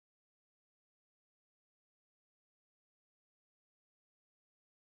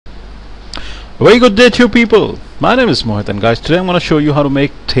Very good day to you people. My name is Mohit, and guys, today I'm going to show you how to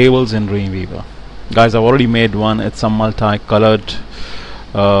make tables in Dreamweaver. Guys, I've already made one. It's a multi-colored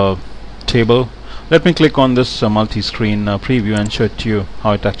table. Let me click on this multi-screen preview and show it to you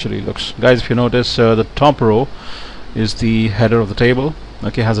how it actually looks. Guys, if you notice, the top row is the header of the table.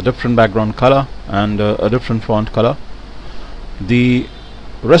 Okay, has a different background color and a different font color. The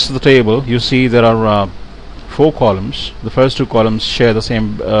rest of the table, you see there are 4 columns. The first 2 columns share the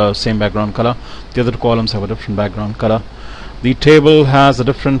same background color. The other 2 columns have a different background color. The table has a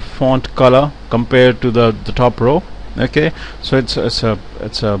different font color compared to the top row. Okay, so it's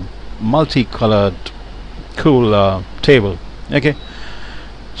a multicolored, cool table. Okay,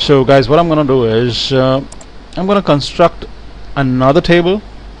 so guys, what I'm gonna do is I'm gonna construct another table,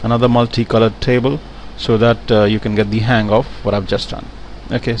 another multicolored table, so that you can get the hang of what I've just done.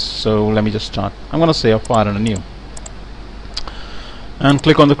 Okay, so let me just start. I'm gonna say a file and a new, and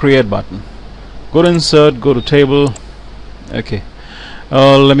click on the create button. Go to insert, go to table. Okay,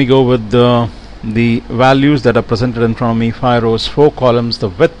 let me go with the values that are presented in front of me. 5 rows, 4 columns. The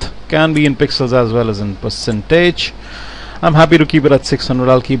width can be in pixels as well as in percentage. I'm happy to keep it at 600.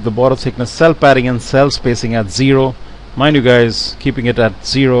 I'll keep the border thickness, cell padding and cell spacing at 0. Mind you guys, keeping it at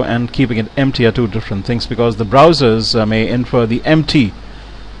 0 and keeping it empty are two different things, because the browsers may infer the empty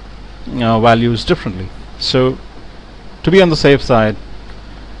values differently. So to be on the safe side,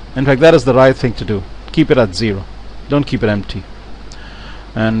 in fact that is the right thing to do, keep it at 0, don't keep it empty.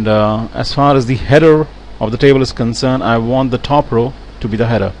 And as far as the header of the table is concerned, I want the top row to be the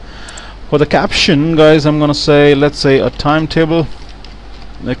header. For the caption, guys, I'm gonna say, let's say a timetable.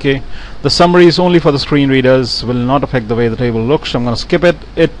 Okay, the summary is only for the screen readers, will not affect the way the table looks, so I'm gonna skip it.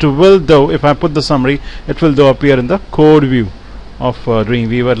 It will, though, if I put the summary, it will though appear in the code view of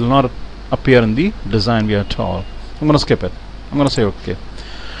Dreamweaver. It will not appear in the design view at all. I'm gonna skip it. I'm gonna say okay.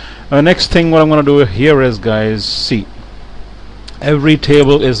 Next thing, what I'm gonna do here is, guys, see, every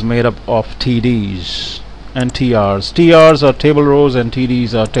table is made up of TDs and TRs. TRs are table rows and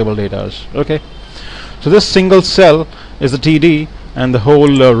TDs are table datas. Okay, so this single cell is the TD and the whole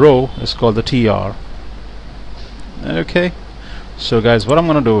row is called the TR. Okay, so guys, what I'm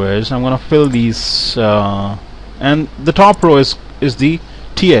gonna do is I'm gonna fill these and the top row is the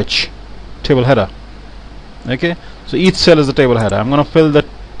TH, table header. Okay, so each cell is the table header. I'm gonna fill the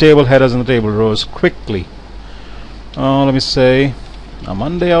table headers and the table rows quickly. Let me say a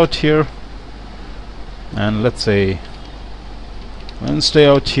Monday out here, and let's say Wednesday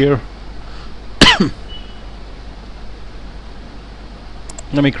out here.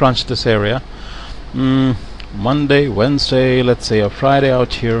 Let me crunch this area. Monday, Wednesday, let's say a Friday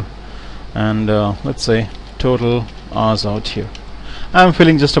out here, and let's say total hours out here. I'm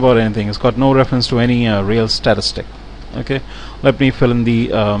filling just about anything. It's got no reference to any real statistic. Okay, let me fill in the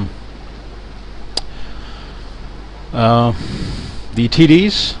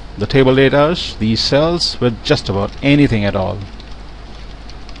TDs, the table datas, these cells with just about anything at all,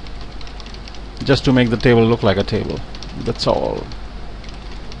 just to make the table look like a table. That's all.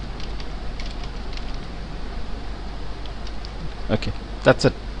 Okay, that's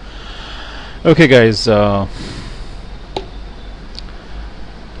it. Okay, guys,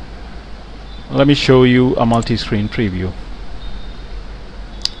 let me show you a multi-screen preview.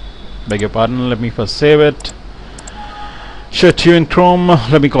 Beg your pardon, let me first save it, show it to you in Chrome.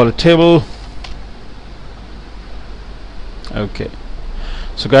 Let me call it table. Okay,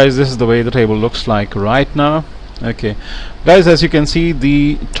 so guys, this is the way the table looks like right now. Okay, guys, as you can see,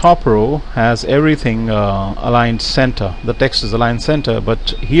 the top row has everything aligned center. The text is aligned center,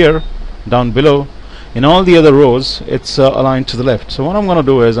 but here down below in all the other rows it's aligned to the left. So what I'm gonna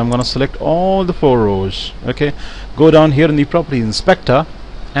do is I'm gonna select all the 4 rows. Okay, go down here in the properties inspector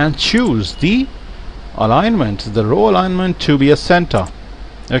and choose the alignment, the row alignment, to be a center.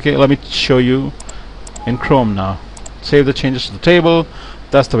 Okay, let me show you in Chrome now. Save the changes to the table.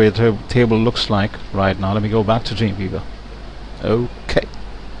 That's the way the table looks like right now. Let me go back to Dreamweaver. Okay,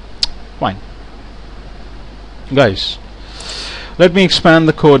 fine. Guys, let me expand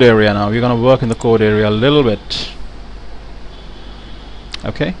the code area now. We're going to work in the code area a little bit.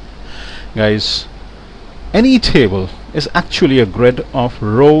 Okay, guys, any table is actually a grid of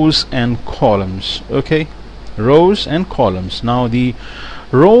rows and columns. Okay, rows and columns. Now the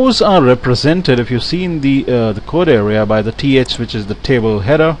rows are represented, if you see in the code area, by the TH, which is the table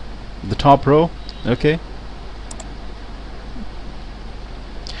header, the top row. Okay,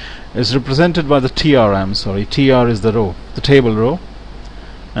 is represented by the TR. I'm sorry, TR is the row, the table row,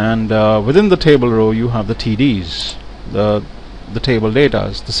 and within the table row you have the TDs, the table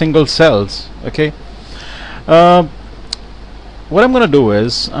datas, the single cells. Okay, what I'm going to do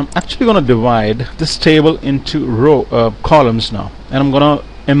is I'm actually going to divide this table into columns now, and I'm going to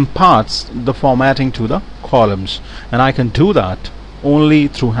impart the formatting to the columns, and I can do that only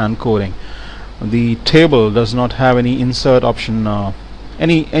through hand coding. The table does not have any insert option,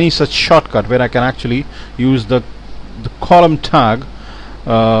 any such shortcut where I can actually use the column tag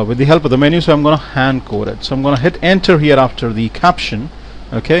with the help of the menu. So I'm going to hand code it. So I'm going to hit enter here after the caption.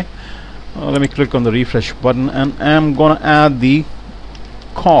 Okay, let me click on the refresh button, and I'm going to add the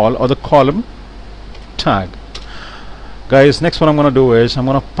call or the column tag. Guys, next what I'm going to do is I'm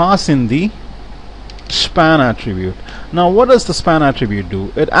going to pass in the span attribute. Now what does the span attribute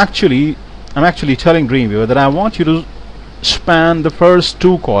do? I'm actually telling Dreamweaver that I want you to span the first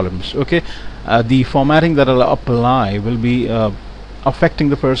two columns. Okay, the formatting that I'll apply will be affecting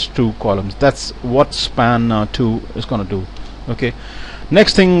the first two columns. That's what span 2 is going to do. Okay,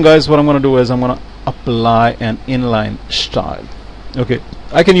 next thing, guys, what I'm going to do is I'm going to apply an inline style. Okay,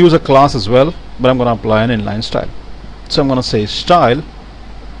 I can use a class as well, but I'm going to apply an inline style. So I'm going to say style,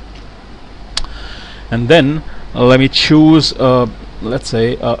 and then let me choose let's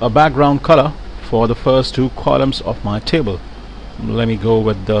say a background color for the first two columns of my table. Let me go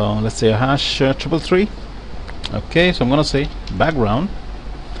with let's say a hash 333. Okay, so I'm going to say background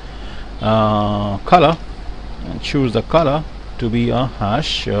color, and choose the color to be a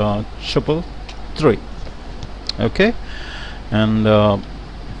hash 333. Okay, and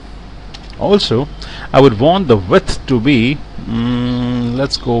also I would want the width to be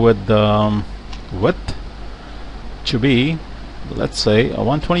let's go with the width to be, let's say, a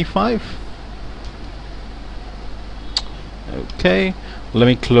 125. Okay, let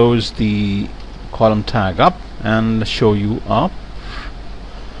me close the column tag up and show you a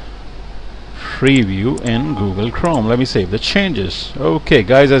preview in Google Chrome. Let me save the changes. Okay,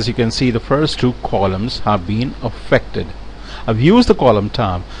 guys, as you can see, the first two columns have been affected. I've used the column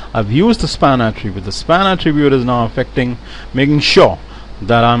tab, I've used the span attribute. The span attribute is now making sure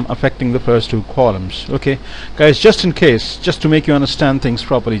that I'm affecting the first two columns. Okay, guys, just in case, just to make you understand things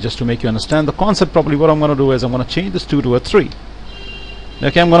properly, just to make you understand the concept properly, what I'm going to do is I'm going to change this 2 to a 3.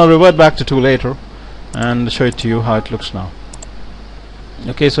 Okay, I'm going to revert back to 2 later and show it to you how it looks now.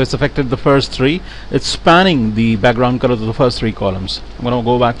 Okay, so it's affected the first 3. It's spanning the background color to the first 3 columns. I'm going to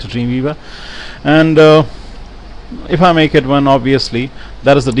go back to Dreamweaver, and if I make it 1, obviously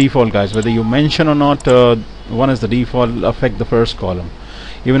that is the default, guys. Whether you mention or not, 1 is the default, will affect the first column.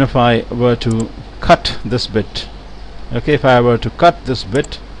 Even if I were to cut this bit, okay, if I were to cut this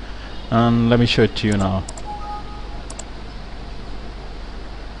bit, and let me show it to you now.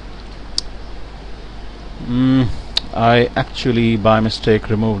 I actually by mistake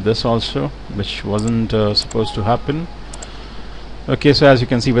removed this also, which wasn't supposed to happen. Okay, so as you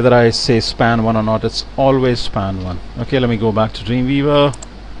can see, whether I say span 1 or not, it's always span 1. Okay, let me go back to Dreamweaver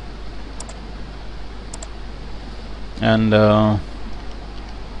and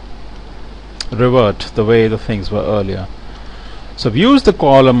revert the way the things were earlier. So I've used the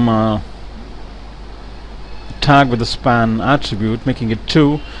column tag with the span attribute, making it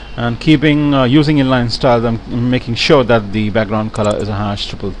 2, and keeping using inline style. I'm making sure that the background color is a hash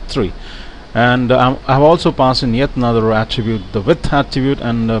 333. And I have also passed in yet another attribute, the width attribute,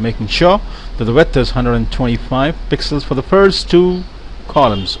 and making sure that the width is 125 pixels for the first 2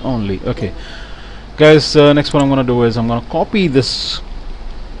 columns only. Okay, guys, next what I'm going to do is I'm going to copy this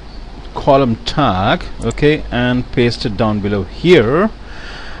column tag, okay, and paste it down below here.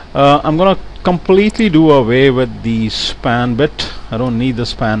 I'm going to completely do away with the span bit. I don't need the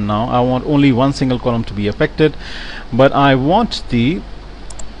span now. I want only one single column to be affected, but I want the,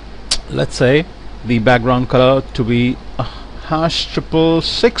 let's say, the background color to be a hash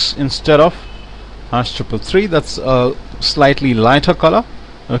 666 instead of hash 333. That's a slightly lighter color.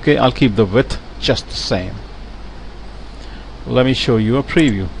 Okay, I'll keep the width just the same. Let me show you a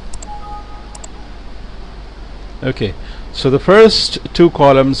preview. Okay, so the first 2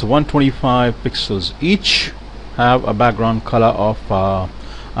 columns, 125 pixels each, have a background color of a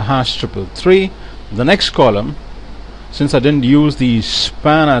hash 333. The next column, since I didn't use the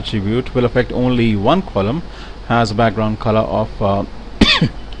span attribute, will affect only one column, has a background color of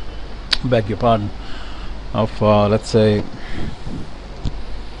beg your pardon, of let's say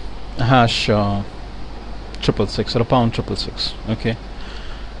a hash 666 or a pound 666. Okay,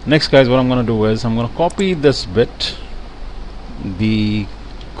 next, guys, what I'm going to do is I'm going to copy this bit, the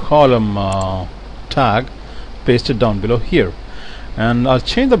column tag, paste it down below here, and I'll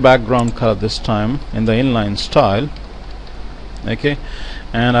change the background color this time in the inline style. Okay,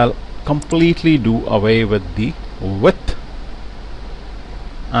 and I'll completely do away with the width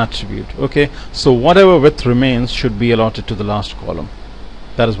attribute. Okay, so whatever width remains should be allotted to the last column.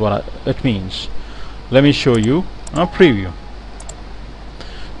 That is what it means. Let me show you a preview.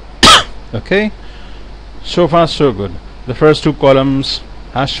 Okay, so far so good. The first two columns,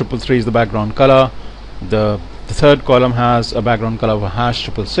 #333 is the background color. The third column has a background color of a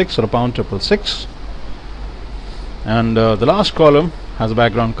 #666 or a #666, and the last column has a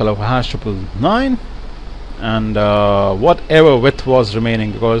background color of a #999, and whatever width was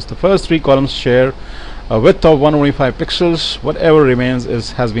remaining, because the first three columns share a width of 125 pixels, whatever remains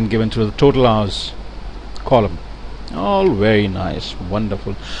has been given to the total hours column. All very nice,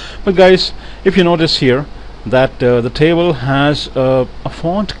 wonderful. But guys, if you notice here that the table has a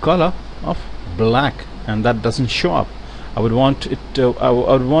font color of black, and that doesn't show up. I would want it to, I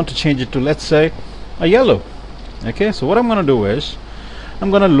would want to change it to, let's say, a yellow. Okay, so what I'm going to do is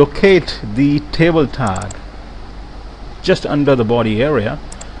I'm going to locate the table tag just under the body area,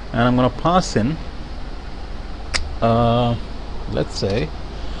 and I'm going to pass in let's say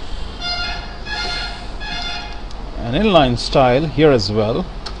an inline style here as well,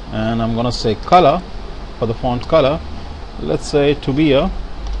 and I'm going to say color for the font color, let's say to be a,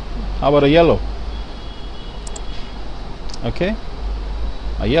 how about a yellow? Okay,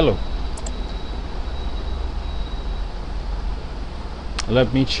 a yellow.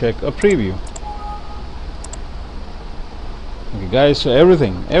 Let me check a preview. Okay guys, so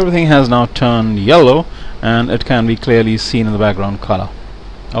everything has now turned yellow, and it can be clearly seen in the background color.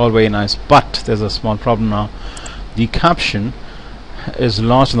 All very nice, but there's a small problem now. The caption is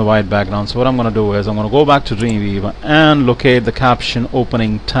lost in the white background. So what I'm going to do is I'm going to go back to Dreamweaver and locate the caption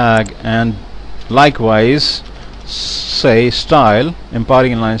opening tag, and likewise say style,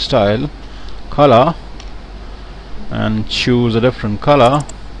 imparting inline style, color, and choose a different color.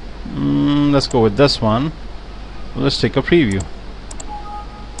 Let's go with this one. Let's take a preview.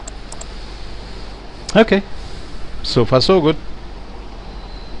 Okay, so far so good.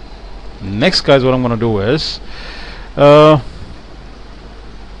 Next guys, what I'm going to do is for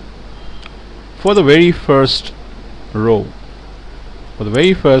the very first row,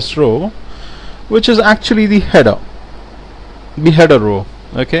 which is actually the header row,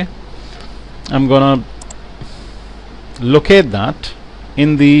 okay, I'm gonna locate that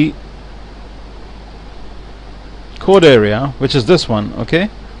in the code area, which is this one. Okay,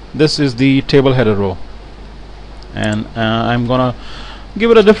 this is the table header row, and I'm gonna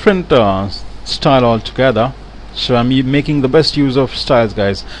give it a different style altogether. So I'm making the best use of styles,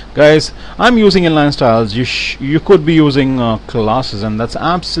 guys. I'm using inline styles. You could be using classes, and that's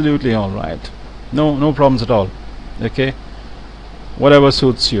absolutely all right. No problems at all. Okay, whatever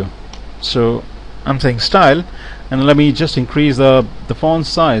suits you. So I'm saying style, and let me just increase the font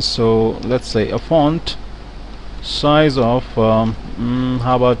size. So let's say a font size of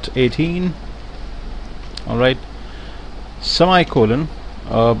how about 18? All right, semicolon,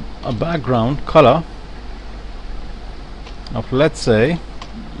 a background color of, let's say,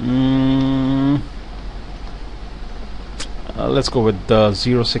 let's go with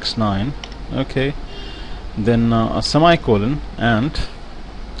 069. Okay, then a semicolon and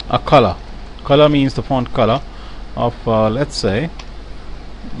a color. Color means the font color of let's say,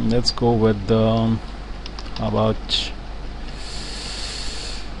 let's go with how about,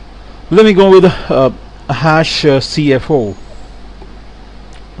 let me go with a hash CF0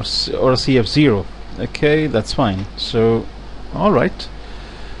 or a CF0. Okay, that's fine. So alright,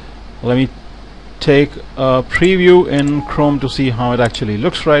 let me take a preview in Chrome to see how it actually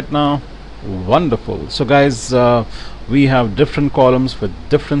looks right now. Wonderful. So guys, we have different columns with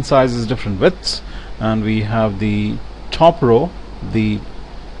different sizes, different widths, and we have the top row, the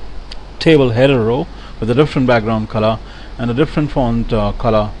table header row, with a different background color and a different font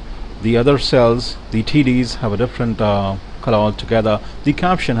color. The other cells, the TDs, have a different color altogether. The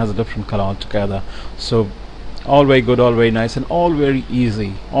caption has a different color altogether. So all very good, all very nice, and all very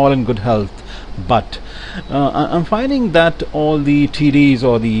easy, all in good health. But I'm finding that all the TDs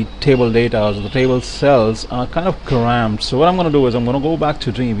or the table data or the table cells are kind of cramped. So what I'm going to do is I'm going to go back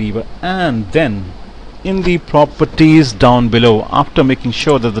to Dreamweaver, and then in the properties down below, after making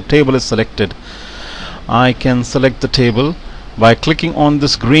sure that the table is selected, I can select the table by clicking on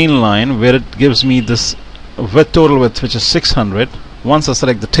this green line where it gives me this width, total width, which is 600. Once I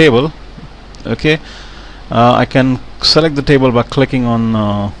select the table, okay, I can select the table by clicking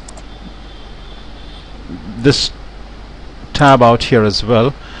on this tab out here as well.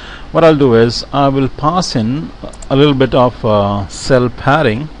 What I'll do is I will pass in a little bit of cell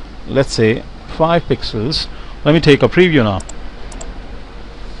padding, let's say 5 pixels. Let me take a preview now.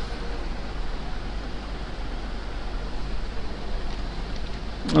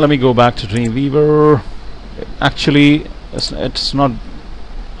 Let me go back to Dreamweaver. Actually, it's not.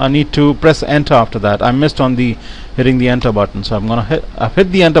 I need to press enter after that. I missed on the hitting the enter button, so I've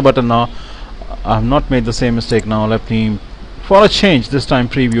hit the enter button now. I've not made the same mistake now. Let me, for a change, this time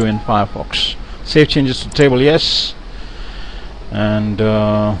preview in Firefox. Save changes to table, yes. And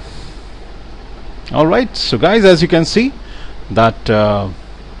alright, so guys, as you can see, that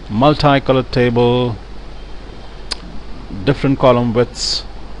multi-colored table, different column widths,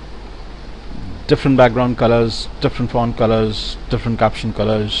 different background colors, different font colors, different caption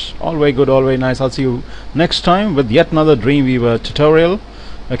colors, all very good, all very nice. I'll see you next time with yet another Dreamweaver tutorial.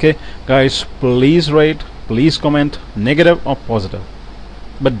 Okay guys, please rate, please comment, negative or positive,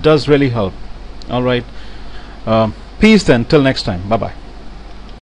 but does really help. Alright, peace then, till next time, bye bye.